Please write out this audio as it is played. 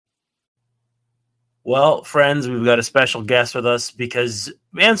Well, friends, we've got a special guest with us because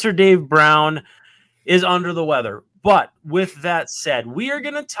Answer Dave Brown is under the weather. But with that said, we are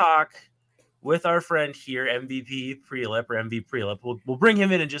going to talk with our friend here, MVP Prelip or MV Prelip. We'll bring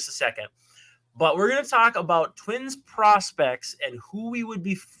him in just a second. But we're going to talk about Twins prospects and who we would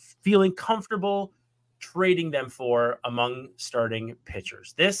be feeling comfortable trading them for among starting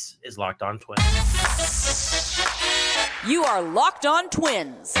pitchers. This is Locked On Twins. You are Locked On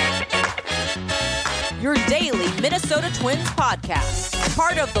Twins, your daily Minnesota Twins podcast.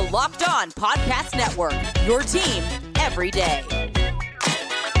 Part of the Locked On Podcast Network, your team every day.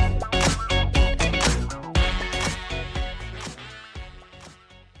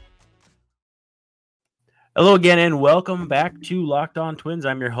 Hello again, and welcome back to Locked On Twins.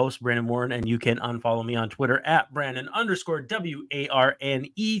 I'm your host, Brandon Warren, and you can unfollow me on Twitter at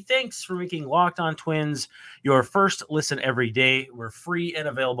Brandon_WARNE. Thanks for making Locked On Twins your first listen every day. We're free and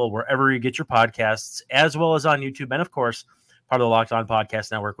available wherever you get your podcasts, as well as on YouTube, and of course, part of the Locked On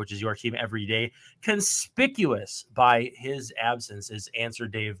Podcast Network, which is your team every day. Conspicuous by his absence is Answer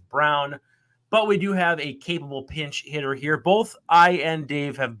Dave Brown. But we do have a capable pinch hitter here. Both I and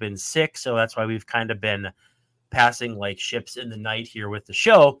Dave have been sick, so that's why we've kind of been passing like ships in the night here with the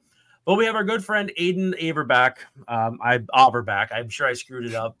show. But we have our good friend Aiden Averbach. Averbach. I'm sure I screwed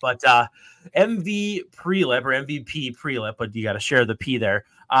it up. But MV Prelip or MVP Prelip, but you got to share the P there.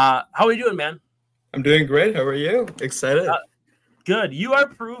 How are you doing, man? I'm doing great. How are you? Excited. Good. You are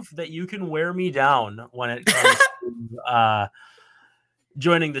proof that you can wear me down when it comes to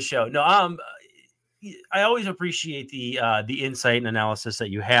joining the show. No, I always appreciate the insight and analysis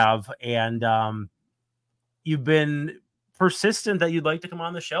that you have, and you've been persistent that you'd like to come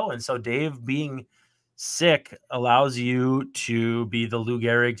on the show. And so Dave being sick allows you to be the Lou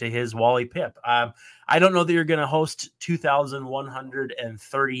Gehrig to his Wally Pipp. I don't know that you're going to host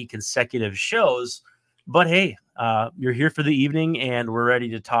 2,130 consecutive shows, but hey, you're here for the evening, and we're ready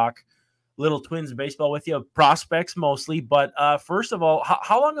to talk little Twins baseball with you, prospects mostly. But first of all,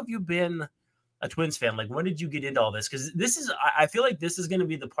 how long have you been a Twins fan? Like, when did you get into all this? Because I feel like this is going to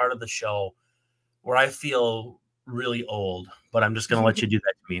be the part of the show where I feel really old, but I'm just going to let you do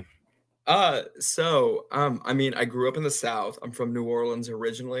that to me. I grew up in the South. I'm from New Orleans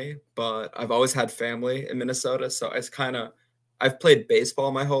originally, but I've always had family in Minnesota. So I've played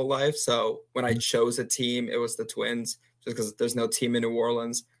baseball my whole life. So when I chose a team, it was the Twins, just because there's no team in New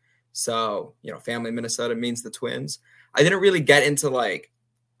Orleans. So, family in Minnesota means the Twins. I didn't really get into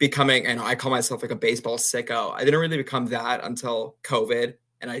becoming, and I call myself a baseball sicko. I didn't really become that until COVID,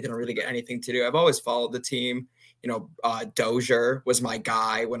 and I didn't really get anything to do. I've always followed the team. Dozier was my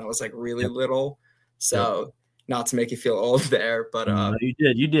guy when I was really little. So not to make you feel old there, but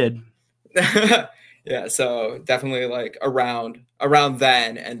you did. Yeah. So definitely around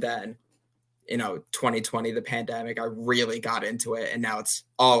then, and then 2020, the pandemic, I really got into it, and now it's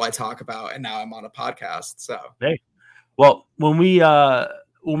all I talk about, and now I'm on a podcast. So hey, well, when we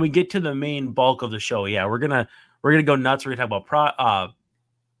get to the main bulk of the show, we're gonna go nuts. We're gonna talk about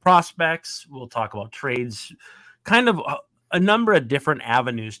prospects. We'll talk about trades, kind of a number of different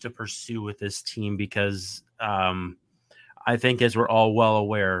avenues to pursue with this team, because I think, as we're all well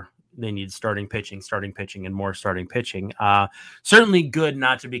aware, they need starting pitching, and more starting pitching. Certainly good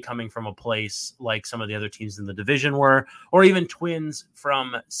not to be coming from a place like some of the other teams in the division were, or even Twins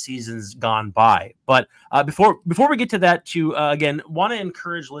from seasons gone by. But before we get to that, again, want to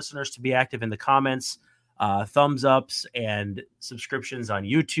encourage listeners to be active in the comments, thumbs ups and subscriptions on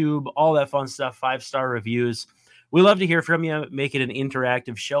YouTube, all that fun stuff, 5-star reviews. We love to hear from you. Make it an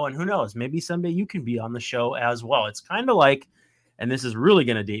interactive show, and who knows, maybe someday you can be on the show as well. It's kind of like, and this is really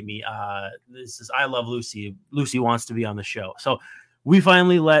going to date me, this is I Love Lucy. Lucy wants to be on the show. So we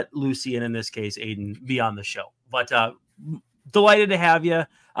finally let Lucy, and in this case, Aiden, be on the show. But delighted to have you.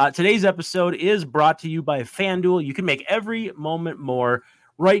 Today's episode is brought to you by FanDuel. You can make every moment more.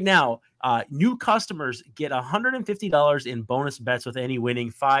 Right now, new customers get $150 in bonus bets with any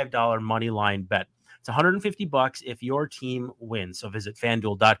winning $5 money line bet. It's $150 if your team wins. So visit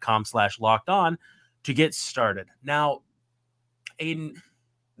FanDuel.com/lockedon to get started. Now, Aiden,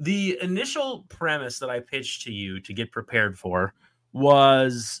 the initial premise that I pitched to you to get prepared for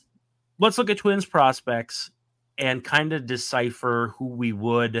was, let's look at Twins prospects and kind of decipher who we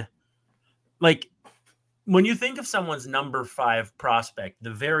would like. When you think of someone's number 5 prospect,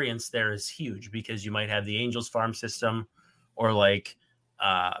 the variance there is huge, because you might have the Angels farm system, or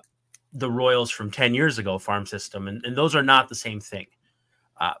the Royals from 10 years ago farm system. And those are not the same thing.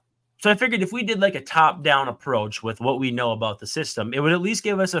 So I figured if we did a top-down approach with what we know about the system, it would at least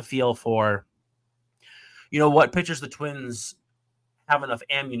give us a feel for, what pitchers the Twins have enough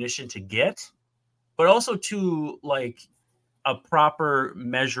ammunition to get, but also to like a proper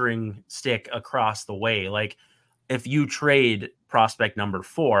measuring stick across the way. Like if you trade prospect number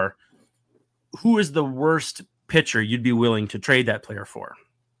 4, who is the worst pitcher you'd be willing to trade that player for?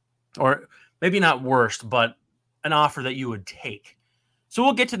 Or maybe not worst, but an offer that you would take. So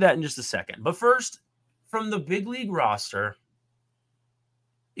we'll get to that in just a second. But first, from the big league roster,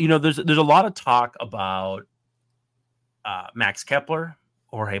 there's a lot of talk about Max Kepler,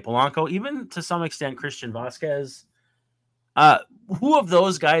 Jorge Polanco, even to some extent Christian Vasquez. Who of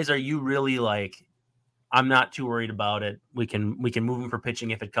those guys are you really like, I'm not too worried about it. We can move him for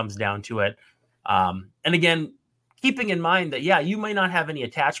pitching if it comes down to it. And again, keeping in mind that, you may not have any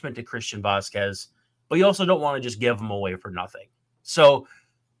attachment to Christian Vasquez, but you also don't want to just give him away for nothing. So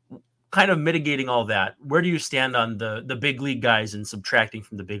kind of mitigating all that, where do you stand on the big league guys and subtracting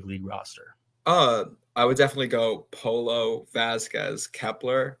from the big league roster? I would definitely go Polo, Vasquez,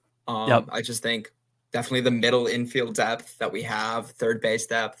 Kepler. I just think definitely the middle infield depth that we have, third base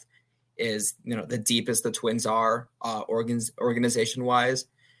depth is, the deepest the Twins are organization wise.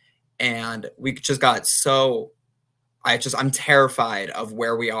 And we just got I'm terrified of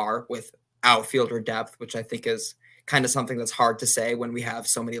where we are with outfielder depth, which I think is kind of something that's hard to say when we have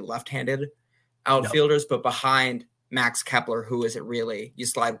so many left-handed outfielders. But behind Max Kepler, who is it really? You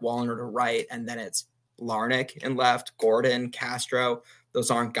slide Wallner to right, and then it's Larnach in left, Gordon, Castro. Those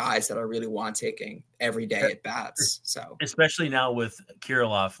aren't guys that I really want taking every day at bats. So especially now with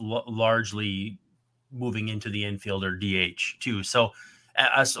Kirilloff largely moving into the infielder DH too. So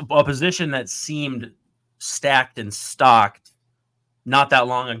a position that seemed stacked and stocked not that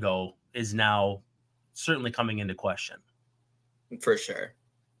long ago is now certainly coming into question. For sure.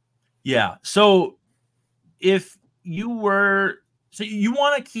 Yeah. So if you want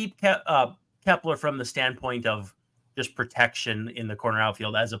to keep Kepler from the standpoint of just protection in the corner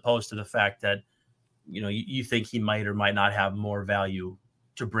outfield, as opposed to the fact that, you think he might or might not have more value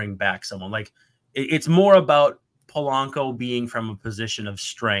to bring back someone. Like it's more about Polanco being from a position of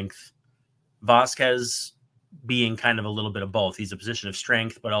strength, Vasquez being kind of a little bit of both. He's a position of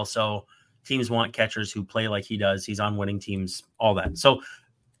strength, but also teams want catchers who play like he does. He's on winning teams, all that. So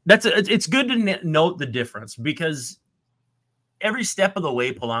it's good to note the difference, because every step of the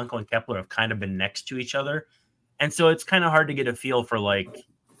way, Polanco and Kepler have kind of been next to each other. And so it's kind of hard to get a feel for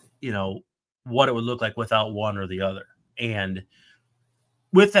what it would look like without one or the other. And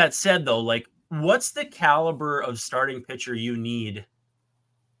with that said, though, like, what's the caliber of starting pitcher you need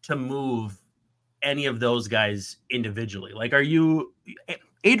to move any of those guys individually? Like,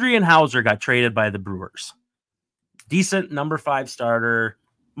 Adrian Hauser got traded by the Brewers. Decent number 5 starter,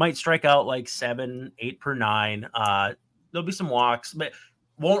 might strike out like 7, 8 per 9. There'll be some walks, but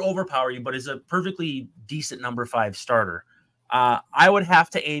won't overpower you, but is a perfectly decent number 5 starter. I would have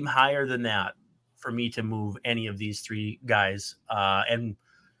to aim higher than that for me to move any of these 3 guys. And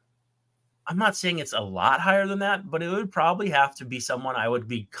I'm not saying it's a lot higher than that, but it would probably have to be someone I would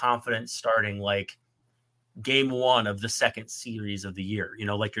be confident starting like game 1 of the second series of the year,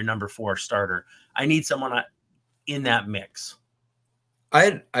 like your number 4 starter. I need someone in that mix.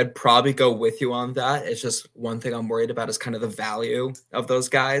 I'd probably go with you on that. It's just one thing I'm worried about is kind of the value of those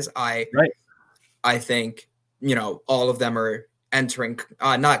guys. I think, all of them are entering,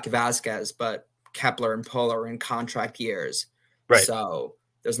 not Vasquez, but Kepler and Polo are in contract years. Right. So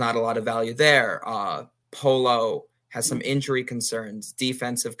there's not a lot of value there. Polo has some injury concerns,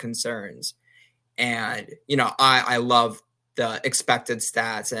 defensive concerns. And, I love the expected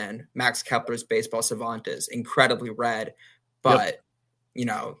stats, and Max Kepler's baseball savant is incredibly red, but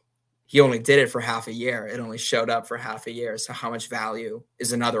he only did it for half a year. It only showed up for half a year. So how much value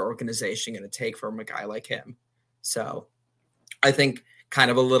is another organization going to take from a guy like him? So I think kind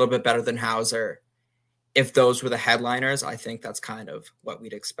of a little bit better than Hauser. If those were the headliners, I think that's kind of what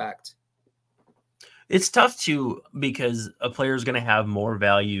we'd expect. It's tough too, because a player is going to have more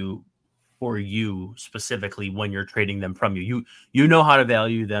value for you specifically when you're trading them from you. You know how to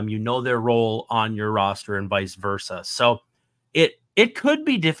value them. You know their role on your roster and vice versa. So it could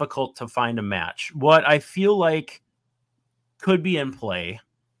be difficult to find a match. What I feel like could be in play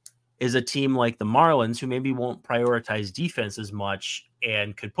is a team like the Marlins, who maybe won't prioritize defense as much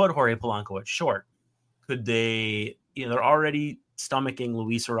and could put Jorge Polanco at short. Could they, they're already stomaching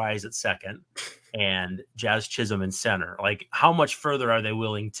Luis Arraez at second and Jazz Chisholm in center. Like, how much further are they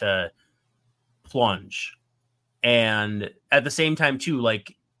willing to plunge? And at the same time too,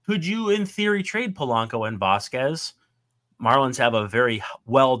 like, could you in theory trade Polanco and Vasquez? Marlins have a very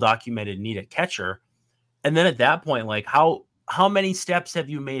well documented need at catcher. And then at that point, like, how many steps have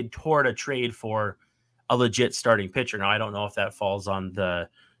you made toward a trade for a legit starting pitcher? Now, I don't know if that falls on the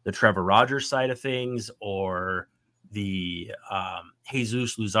the Trevor Rogers side of things or the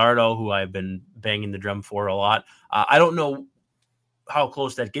Jesus Luzardo, who I've been banging the drum for a lot. I don't know how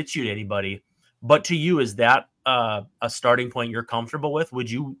close that gets you to anybody, but to you, is that a starting point you're comfortable with? Would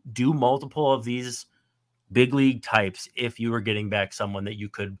you do multiple of these big league types if you were getting back someone that you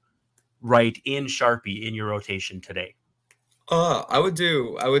could write in Sharpie in your rotation today? I would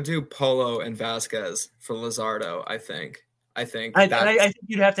do Polo and Vasquez for Luzardo. I think I think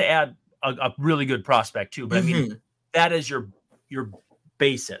you'd have to add a really good prospect too, but I mean, that is your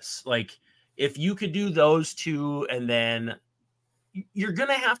basis. Like if you could do those two, and then you're going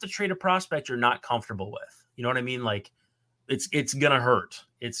to have to trade a prospect you're not comfortable with. You know what I mean? Like it's going to hurt.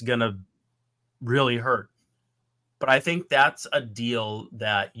 It's going to really hurt. But I think that's a deal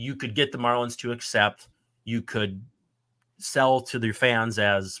that you could get the Marlins to accept. You could sell to their fans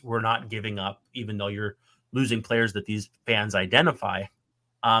as we're not giving up, even though you're losing players that these fans identify.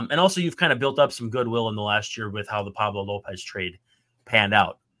 And also you've kind of built up some goodwill in the last year with how the Pablo Lopez trade panned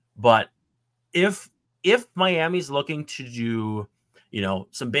out. But if Miami's looking to do,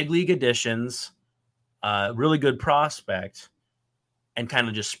 some big league additions, really good prospect, and kind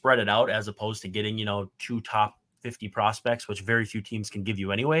of just spread it out as opposed to getting, 2 top 50 prospects, which very few teams can give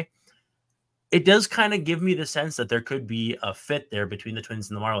you anyway, it does kind of give me the sense that there could be a fit there between the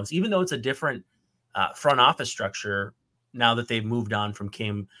Twins and the Marlins, even though it's a different front office structure now that they've moved on from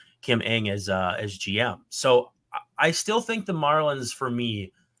Kim Ng as GM. So I still think the Marlins, for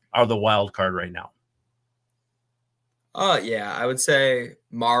me, are the wild card right now. Yeah, I would say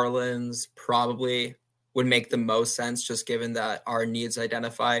Marlins probably would make the most sense, just given that our needs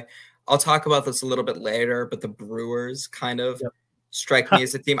identify. I'll talk about this a little bit later, but the Brewers kind of strike me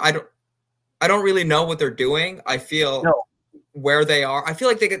as a team. I don't really know what they're doing. I feel where they are. I feel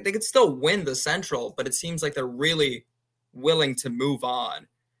like they could still win the Central, but it seems like they're really willing to move on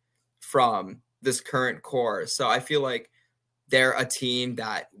from this current core. So I feel like they're a team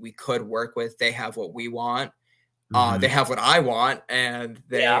that we could work with. They have what we want. They have what I want, and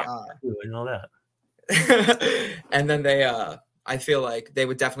they I know that. and then they I feel like they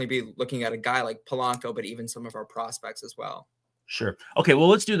would definitely be looking at a guy like Polanco, but even some of our prospects as well. Sure. Okay, well,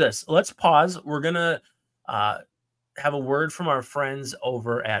 let's do this. Let's pause. We're going to have a word from our friends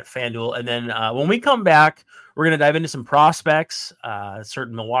over at FanDuel. And then when we come back, we're going to dive into some prospects, a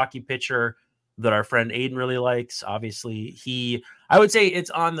certain Milwaukee pitcher that our friend Aiden really likes. Obviously, I would say it's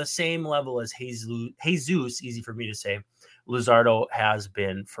on the same level as Jesus, easy for me to say, Luzardo has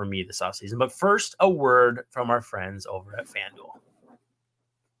been for me this offseason. But first, a word from our friends over at FanDuel.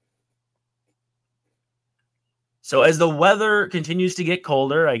 So as the weather continues to get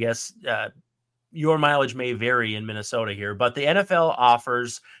colder, I guess your mileage may vary in Minnesota here, but the NFL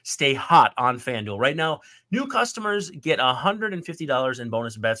offers stay hot on FanDuel. Right now, new customers get $150 in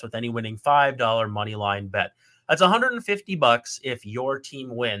bonus bets with any winning $5 money line bet. That's $150 if your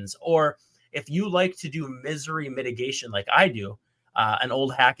team wins, or if you like to do misery mitigation like I do, an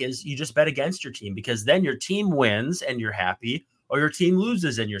old hack is you just bet against your team, because then your team wins and you're happy, or your team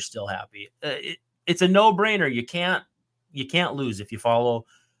loses and you're still happy. It's a no-brainer. You can't lose if you follow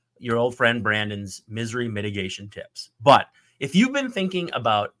your old friend Brandon's misery mitigation tips. But if you've been thinking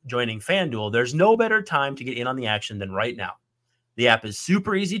about joining FanDuel, there's no better time to get in on the action than right now. The app is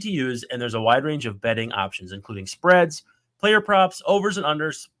super easy to use, and there's a wide range of betting options, including spreads, player props, overs and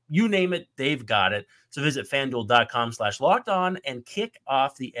unders. You name it, they've got it. So visit FanDuel.com/lockedon and kick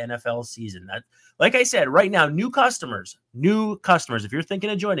off the NFL season. That, like I said, right now, new customers, if you're thinking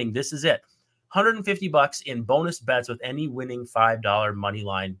of joining, this is it. $150 in bonus bets with any winning $5 money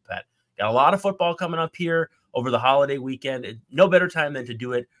line bet. Got a lot of football coming up here over the holiday weekend. No better time than to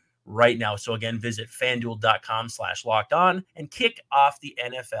do it right now. So again, visit FanDuel.com/lockedon and kick off the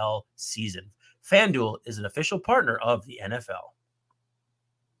NFL season. FanDuel is an official partner of the NFL.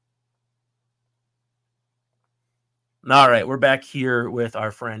 All right, we're back here with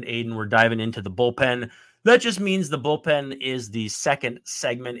our friend Aiden. We're diving into the bullpen. That just means the bullpen is the second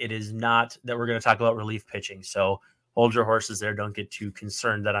segment. It is not that we're going to talk about relief pitching. So hold your horses there. Don't get too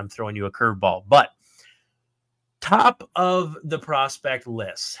concerned that I'm throwing you a curveball. But top of the prospect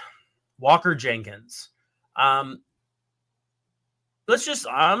list, Walker Jenkins. I'm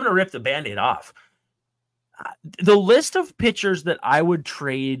going to rip the Band-Aid off. The list of pitchers that I would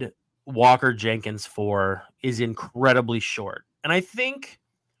trade Walker Jenkins for is incredibly short. And I think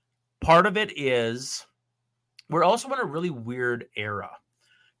part of it is we're also in a really weird era.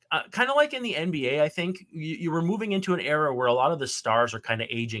 Kind of like in the NBA, I think you were moving into an era where a lot of the stars are kind of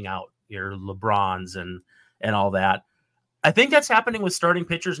aging out, your LeBrons and all that. I think that's happening with starting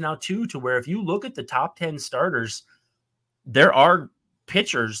pitchers now too, to where if you look at the top 10 starters, there are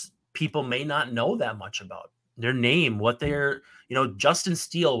pitchers people may not know that much about. Their name, what they're, Justin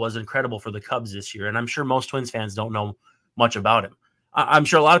Steele was incredible for the Cubs this year, and I'm sure most Twins fans don't know much about him. I'm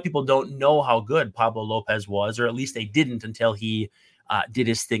sure a lot of people don't know how good Pablo Lopez was, or at least they didn't until he did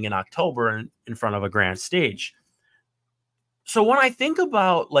his thing in October in front of a grand stage. So when I think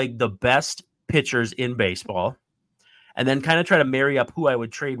about like the best pitchers in baseball, and then kind of try to marry up who I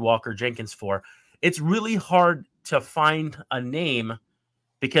would trade Walker Jenkins for, it's really hard to find a name,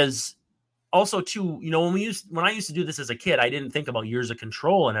 because also too, when I used to do this as a kid, I didn't think about years of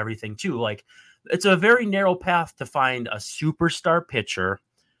control and everything too. Like, it's a very narrow path to find a superstar pitcher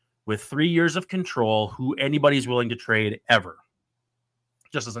with 3 years of control who anybody's willing to trade ever.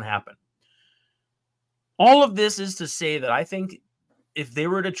 Just doesn't happen. All of this is to say that I think if they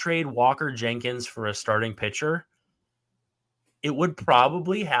were to trade Walker Jenkins for a starting pitcher, it would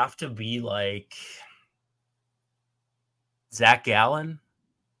probably have to be like Zach Gallen,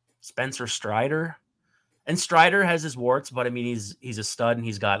 Spencer Strider. And Strider has his warts, but I mean, he's a stud, and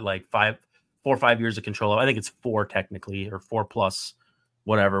he's got like 4 or 5 years of control. I think it's 4 technically, or 4 plus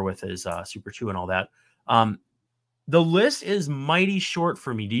whatever with his Super 2 and all that. The list is mighty short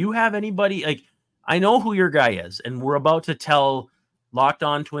for me. Do you have anybody? Like, I know who your guy is, and we're about to tell Locked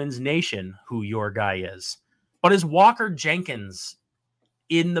On Twins Nation who your guy is. But is Walker Jenkins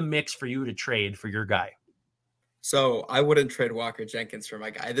in the mix for you to trade for your guy? So I wouldn't trade Walker Jenkins for my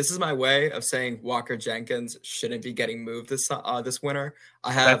guy. This is my way of saying Walker Jenkins shouldn't be getting moved this winter.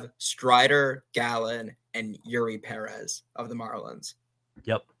 I have Strider, Gallen, and Yuri Perez of the Marlins.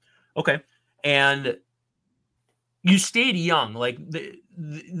 Yep. Okay. And you stayed young. Like, the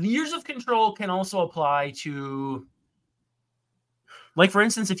years of control can also apply to, like, for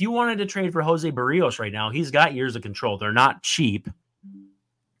instance, if you wanted to trade for Jose Barrios right now, he's got years of control. They're not cheap.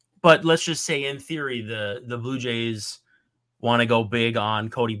 But let's just say, in theory, the Blue Jays want to go big on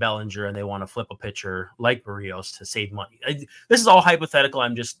Cody Bellinger, and they want to flip a pitcher like Barrios to save money. This is all hypothetical.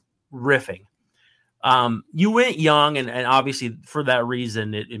 I'm just riffing. You went young, and obviously for that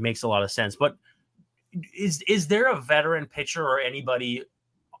reason, it makes a lot of sense. But is there a veteran pitcher or anybody,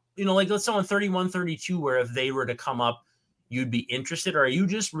 like let's say on 31, 32, where if they were to come up, you'd be interested? Or are you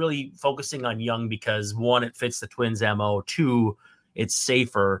just really focusing on young because, one, it fits the Twins' MO, two, it's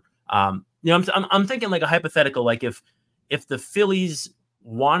safer? I'm thinking like a hypothetical, like if the Phillies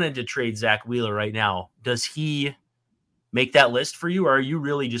wanted to trade Zach Wheeler right now, does he make that list for you? Or are you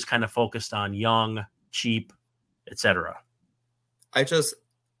really just kind of focused on young, cheap, etc.? I just,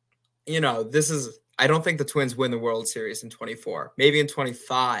 I don't think the Twins win the World Series in 24, maybe in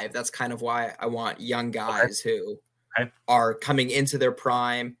 25. That's kind of why I want young guys who are coming into their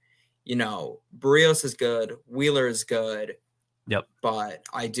prime. Barrios is good. Wheeler is good. Yep. But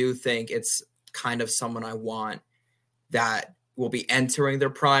I do think it's kind of someone I want that will be entering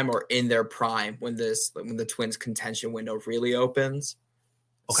their prime or in their prime when the Twins contention window really opens.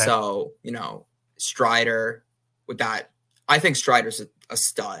 Okay. So, Strider with that, I think Strider's a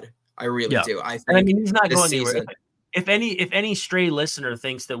stud. I really do. I think he's not going anywhere. If any stray listener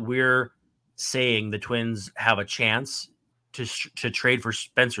thinks that we're saying the Twins have a chance to trade for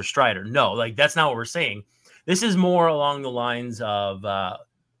Spencer Strider, no, like that's not what we're saying. This is more along the lines of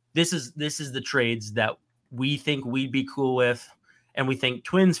this is the trades that we think we'd be cool with, and we think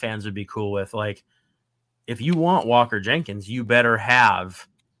Twins fans would be cool with. Like, if you want Walker Jenkins, you better have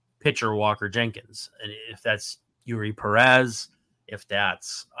pitcher Walker Jenkins. And if that's Yuri Perez, if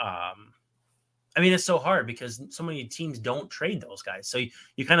that's it's so hard because so many teams don't trade those guys. So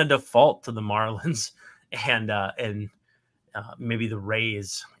you kind of default to the Marlins and maybe the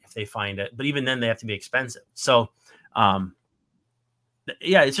Rays if they find it, but even then they have to be expensive. So,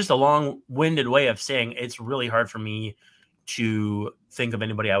 it's just a long-winded way of saying it's really hard for me to think of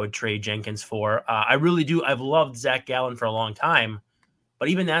anybody I would trade Jenkins for. I really do. I've loved Zach Gallen for a long time, but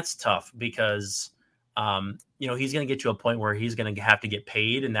even that's tough because, he's going to get to a point where he's going to have to get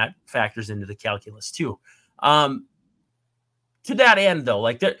paid, and that factors into the calculus too. To that end, though,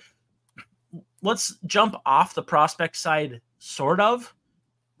 let's jump off the prospect side, sort of.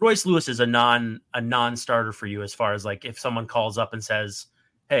 Royce Lewis is a non-starter for you as far as like if someone calls up and says,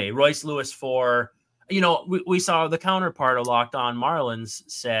 hey, Royce Lewis for, we saw the counterpart of Locked On Marlins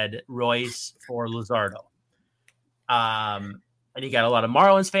said Royce for Luzardo. And you got a lot of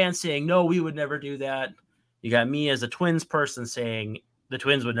Marlins fans saying, no, we would never do that. You got me as a Twins person saying the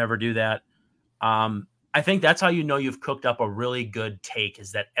Twins would never do that. I think that's how you've cooked up a really good take,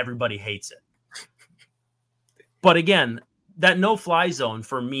 is that everybody hates it. But again, that no-fly zone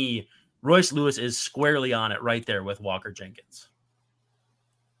for me, Royce Lewis is squarely on it right there with Walker Jenkins.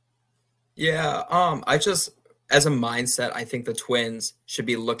 Yeah, as a mindset, I think the Twins should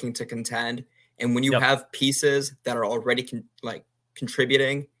be looking to contend. And when you have pieces that are already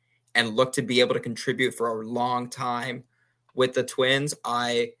contributing and look to be able to contribute for a long time with the Twins,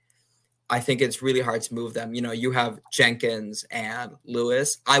 I think it's really hard to move them. You have Jenkins and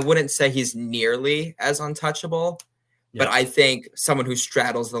Lewis. I wouldn't say he's nearly as untouchable, but I think someone who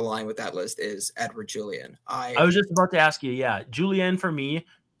straddles the line with that list is Edouard Julien. I was just about to ask you, Julien for me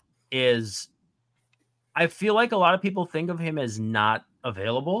is, I feel like a lot of people think of him as not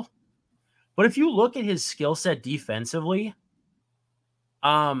available, but if you look at his skill set defensively,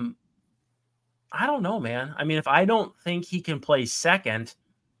 I don't know, man. I mean, if I don't think he can play second,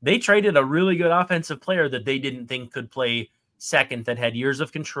 they traded a really good offensive player that they didn't think could play second, that had years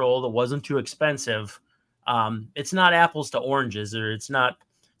of control, that wasn't too expensive. It's not apples to oranges, or it's not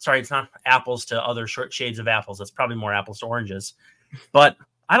apples to other short shades of apples. It's probably more apples to oranges, but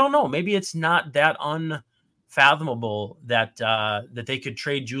I don't know. Maybe it's not that unfathomable that they could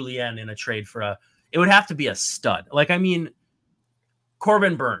trade Julien in a trade for it would have to be a stud.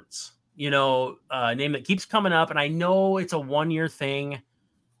 Corbin Burns, a name that keeps coming up, and I know it's a 1-year thing.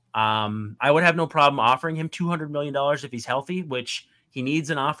 I would have no problem offering him $200 million if he's healthy, which he needs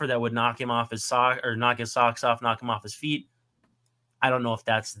an offer that would knock him off his knock his socks off, knock him off his feet. I don't know if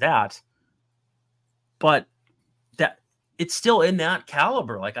that's that, but that it's still in that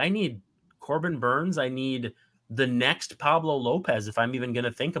caliber. I need Corbin Burns. I need the next Pablo Lopez if I'm even going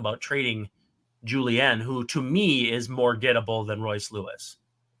to think about trading Julien, who to me is more gettable than Royce Lewis.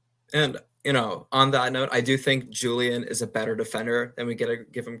 And, on that note, I do think Julien is a better defender than we get to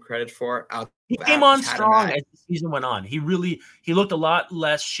give him credit for. He came on strong as the season went on. He looked a lot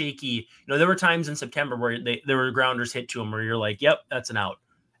less shaky. There were times in September where there were grounders hit to him where you're like, yep, that's an out.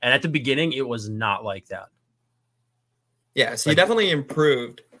 And at the beginning, it was not like that. Yeah, so he definitely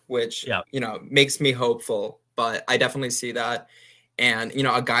improved, which, makes me hopeful. But I definitely see that. And,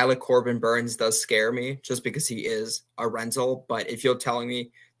 a guy like Corbin Burns does scare me just because he is a rental. But if you're telling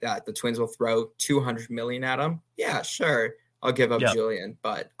me that the Twins will throw $200 million at him, yeah, sure, I'll give up Julien.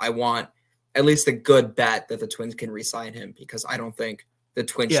 But I want at least a good bet that the Twins can re-sign him, because I don't think the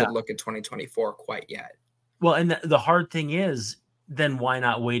Twins should look at 2024 quite yet. Well, and the hard thing is, then why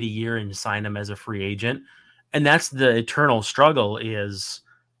not wait a year and sign him as a free agent? And that's the eternal struggle is,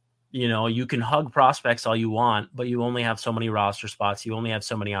 you can hug prospects all you want, but you only have so many roster spots. You only have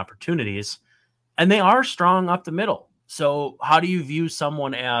so many opportunities, and they are strong up the middle. So how do you view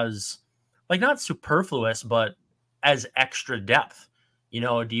someone as not superfluous, but as extra depth?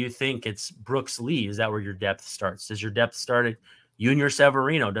 Do you think it's Brooks Lee? Is that where your depth starts? Does your depth start at Junior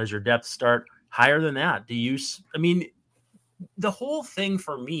Severino? Does your depth start higher than that? The whole thing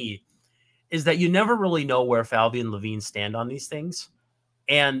for me is that you never really know where Falvey and Levine stand on these things.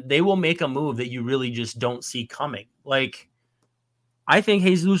 And they will make a move that you really just don't see coming. I think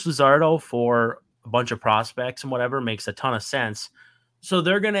Jesus Luzardo for a bunch of prospects and whatever makes a ton of sense. So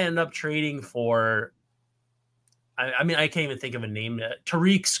they're going to end up trading for, I can't even think of a name,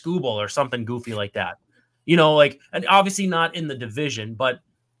 Tariq Skubal or something goofy like that. And obviously not in the division, but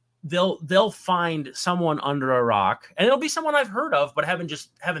they'll find someone under a rock, and it'll be someone I've heard of, but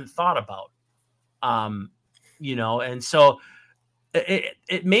haven't thought about. And so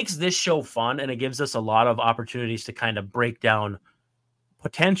it makes this show fun, and it gives us a lot of opportunities to kind of break down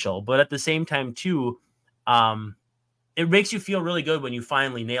potential, but at the same time too, it makes you feel really good when you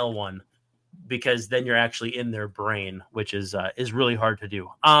finally nail one, because then you're actually in their brain, which is really hard to do.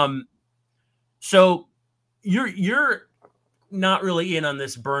 So you're not really in on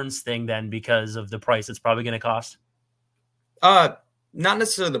this Burns thing then because of the price it's probably going to cost? Not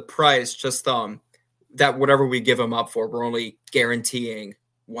necessarily the price, just that whatever we give him up for, we're only guaranteeing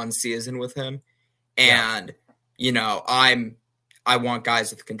one season with him. And, I want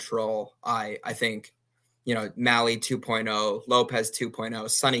guys with control. I think, Mahle 2.0, Lopez 2.0,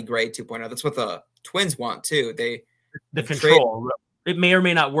 Sonny Gray 2.0. That's what the Twins want too. The control. It may or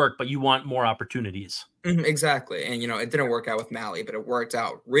may not work, but you want more opportunities. Exactly. And, it didn't work out with Mahle, but it worked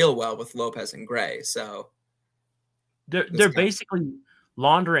out real well with Lopez and Gray. So they're basically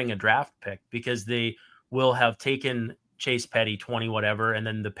laundering a draft pick, because they will have taken Chase Petty 20 whatever, and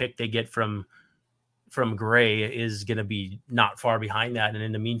then the pick they get from Gray is going to be not far behind that. And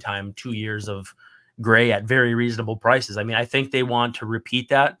in the meantime, 2 years of Gray at very reasonable prices. I think they want to repeat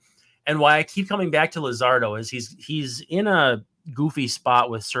that. And why I keep coming back to Luzardo is he's in a goofy spot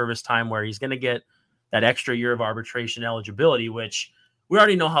with service time where he's going to get that extra year of arbitration eligibility, which we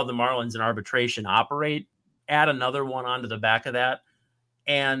already know how the Marlins in arbitration operate. Add another one onto the back of that.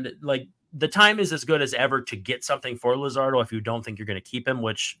 And the time is as good as ever to get something for Luzardo if you don't think you're going to keep him,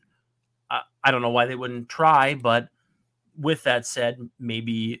 which I don't know why they wouldn't try, but with that said,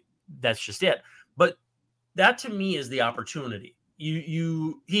 maybe that's just it. But that to me is the opportunity.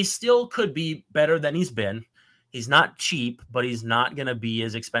 He still could be better than he's been. He's not cheap, but he's not going to be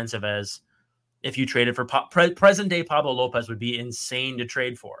as expensive as if you traded for present day Pablo Lopez would be insane to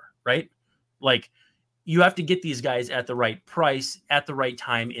trade for, right? Like you have to get these guys at the right price at the right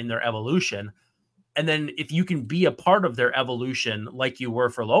time in their evolution. And then if you can be a part of their evolution, like you were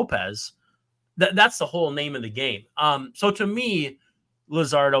for Lopez, that's the whole name of the game. So to me,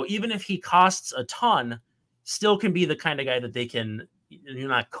 Luzardo, even if he costs a ton, still can be the kind of guy that they can,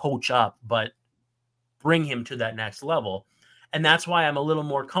 not coach up, but bring him to that next level. And that's why I'm a little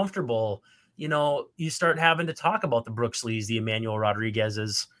more comfortable. You start having to talk about the Brooks Lees, the Emmanuel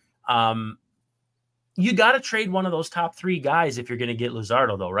Rodriguez's. You got to trade one of those top three guys if you're going to get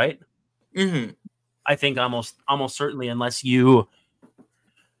Luzardo, though, right? Mm-hmm. I think almost certainly, unless you,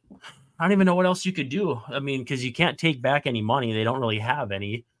 I don't even know what else you could do. I mean, because you can't take back any money. They don't really have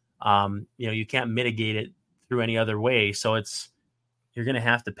any. You can't mitigate it through any other way. So you're going to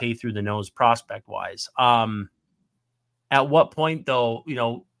have to pay through the nose prospect wise. At what point though,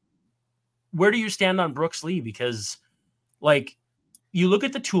 where do you stand on Brooks Lee? Because like you look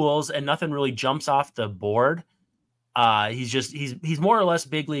at the tools and nothing really jumps off the board. He's more or less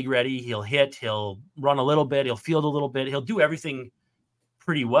big league ready. He'll hit, he'll run a little bit, he'll field a little bit, he'll do everything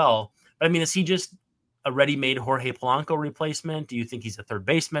pretty well. But I mean, is he just a ready-made Jorge Polanco replacement? Do you think he's a third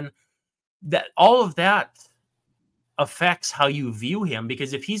baseman? That all of that affects how you view him,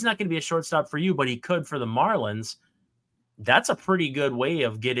 because if he's not going to be a shortstop for you, but he could for the Marlins, that's a pretty good way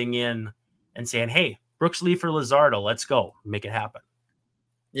of getting in and saying, hey, Brooks Lee for Luzardo, let's go make it happen.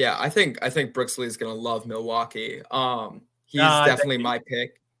 Yeah, I think Brooks Lee is going to love Milwaukee. He's definitely my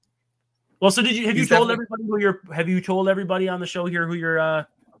pick. Well, so have you told everybody on the show here who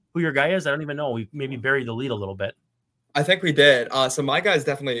your guy is? I don't even know. We maybe buried the lead a little bit. I think we did. So my guy is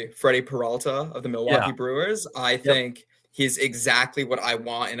definitely Freddie Peralta of the Milwaukee Brewers. I think he's exactly what I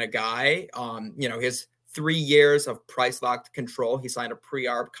want in a guy. His 3 years of price locked control. He signed a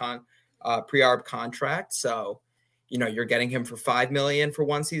pre-arb contract. So, you're getting him for $5 million for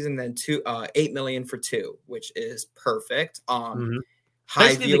one season, then $8 million for two, which is perfect.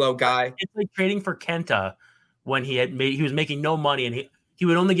 High velo guy. It's like trading for Kenta when he was making no money and he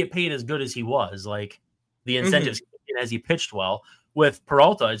would only get paid as good as he was. Like the incentives as he pitched well. With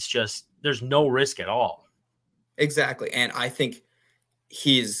Peralta, it's just there's no risk at all. Exactly. And I think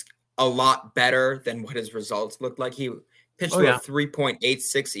he's a lot better than what his results looked like. He pitched with a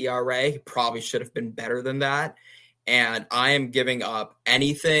 3.86 ERA. He probably should have been better than that. And I am giving up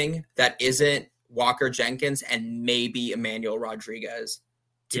anything that isn't Walker Jenkins and maybe Emmanuel Rodriguez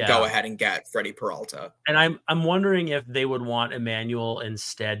to go ahead and get Freddie Peralta. And I'm wondering if they would want Emmanuel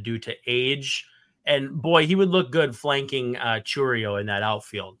instead due to age. And boy, he would look good flanking Churio in that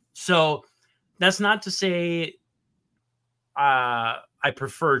outfield. So that's not to say I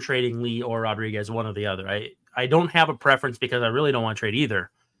prefer trading Lee or Rodriguez, one or the other. I don't have a preference because I really don't want to trade either.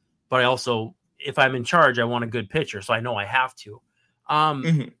 But I also, if I'm in charge, I want a good pitcher. So I know I have to.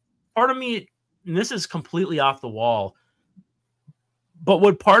 Part of me, and this is completely off the wall, but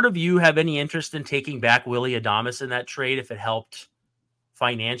would part of you have any interest in taking back Willy Adames in that trade if it helped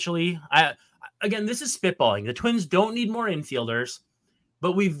financially? Again, this is spitballing. The Twins don't need more infielders,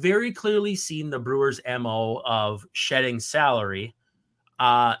 but we've very clearly seen the Brewers' MO of shedding salary.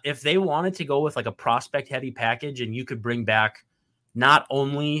 If they wanted to go with like a prospect-heavy package and you could bring back not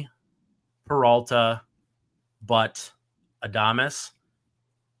only Peralta, but Adames,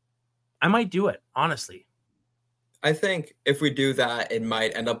 I might do it, honestly. I think if we do that, it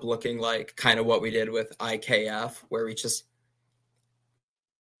might end up looking like kind of what we did with IKF, where we just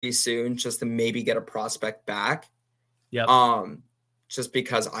soon just to maybe get a prospect back. Just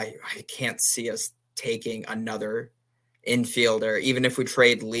because I can't see us taking another infielder, even if we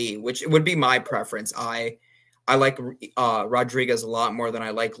trade Lee, which would be my preference. I like Rodriguez a lot more than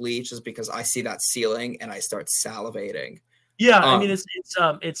I like Lee, just because I see that ceiling and I start salivating. Yeah, I mean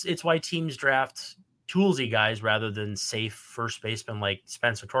it's why teams draft toolsy guys rather than safe first baseman like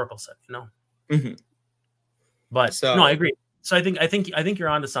Spencer Torkelson, But no, I agree. So I think you're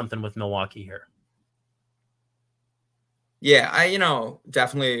onto something with Milwaukee here. Yeah, I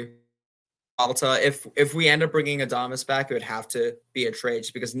definitely Alta. If we end up bringing Adames back, it would have to be a trade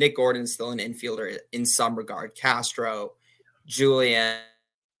just because Nick Gordon's still an infielder in some regard. Castro, Julian,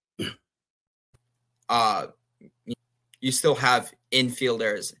 you still have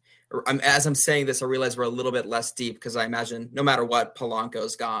infielders. As I'm saying this, I realize we're a little bit less deep because I imagine no matter what,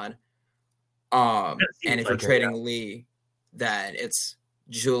 Polanco's gone. And if you're trading Lee, then it's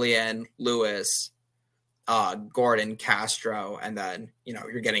Julian, Lewis, Gordon, Castro, and then,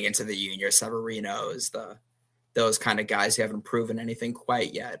 you're getting into the Junior Severinos, those kind of guys who haven't proven anything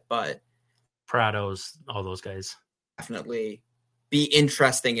quite yet, but Prados, all those guys. Definitely be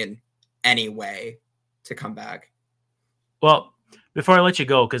interesting in any way to come back. Well, before I let you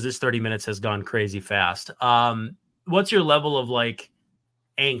go, because this 30 minutes has gone crazy fast, what's your level of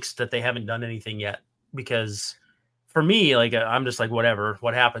angst that they haven't done anything yet? Because for me, I'm just whatever,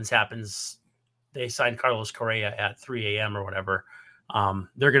 what happens. They signed Carlos Correa at 3 a.m. or whatever.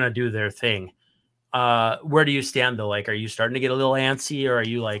 They're going to do their thing. Where do you stand though? Are you starting to get a little antsy, or are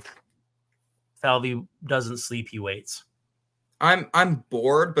you Falvey doesn't sleep, he waits? I'm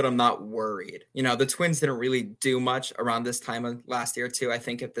bored, but I'm not worried. The Twins didn't really do much around this time of last year too. I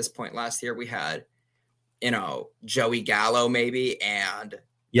think at this point last year we had, Joey Gallo maybe and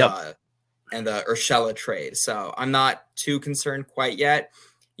the Urshela trade. So I'm not too concerned quite yet.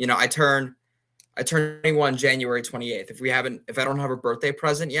 I turn 21 January 28th. If I don't have a birthday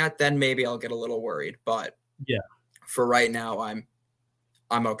present yet, then maybe I'll get a little worried. But for right now,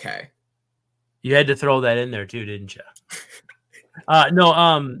 I'm okay. You had to throw that in there too, didn't you?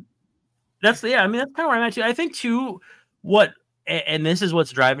 No. That's kind of where I'm at too. I think too, and this is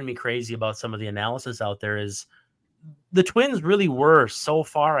what's driving me crazy about some of the analysis out there is the Twins really were so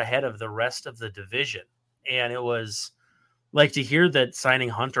far ahead of the rest of the division. And it was to hear that signing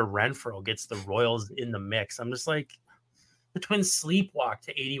Hunter Renfroe gets the Royals in the mix. I'm just the Twins sleepwalk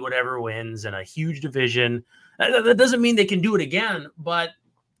to 80 whatever wins and a huge division. That doesn't mean they can do it again, but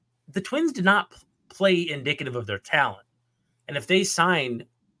the Twins did not play indicative of their talent. And if they sign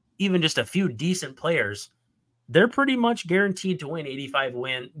even just a few decent players, they're pretty much guaranteed to win 85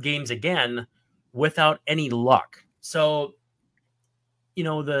 games again without any luck. So,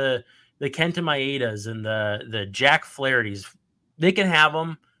 the Kenta Maedas and the Jack Flahertys, they can have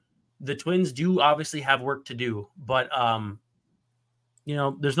them. The Twins do obviously have work to do, but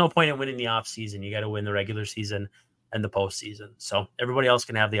there's no point in winning the off season. You got to win the regular season and the postseason. So everybody else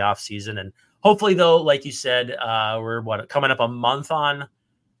can have the off season. And hopefully though, like you said, we're coming up a month on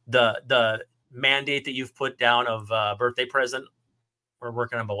the mandate that you've put down of birthday present. We're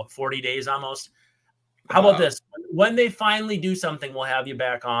working on about 40 days almost. How about this? When they finally do something, we'll have you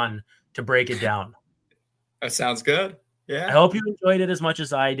back on to break it down. That sounds good. Yeah. I hope you enjoyed it as much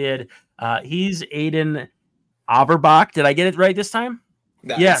as I did. He's Aiden Averbach. Did I get it right this time?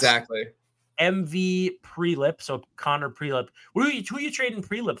 Yes. Exactly. MV Prelip. So Connor Prelip. Who are you trading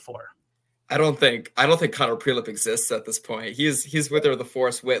Prelip for? I don't think Connor Prelip exists at this point. He's with the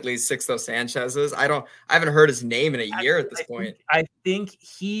Forrest Whitley, Sixto Sanchez's. I haven't heard his name in a year at this point. I think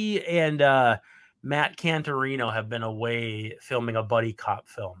he and Matt Cantorino have been away filming a buddy cop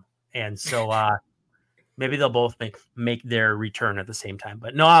film. And so maybe they'll both make their return at the same time.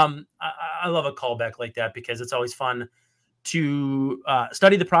 But no, I love a callback like that because it's always fun to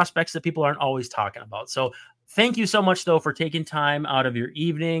study the prospects that people aren't always talking about. So thank you so much, though, for taking time out of your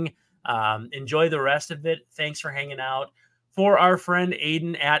evening. Enjoy the rest of it. Thanks for hanging out. For our friend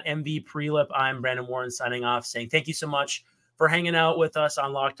Aiden at MV Prelip, I'm Brandon Warren signing off saying thank you so much for hanging out with us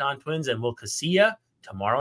on Locked On Twins, and we'll see you tomorrow.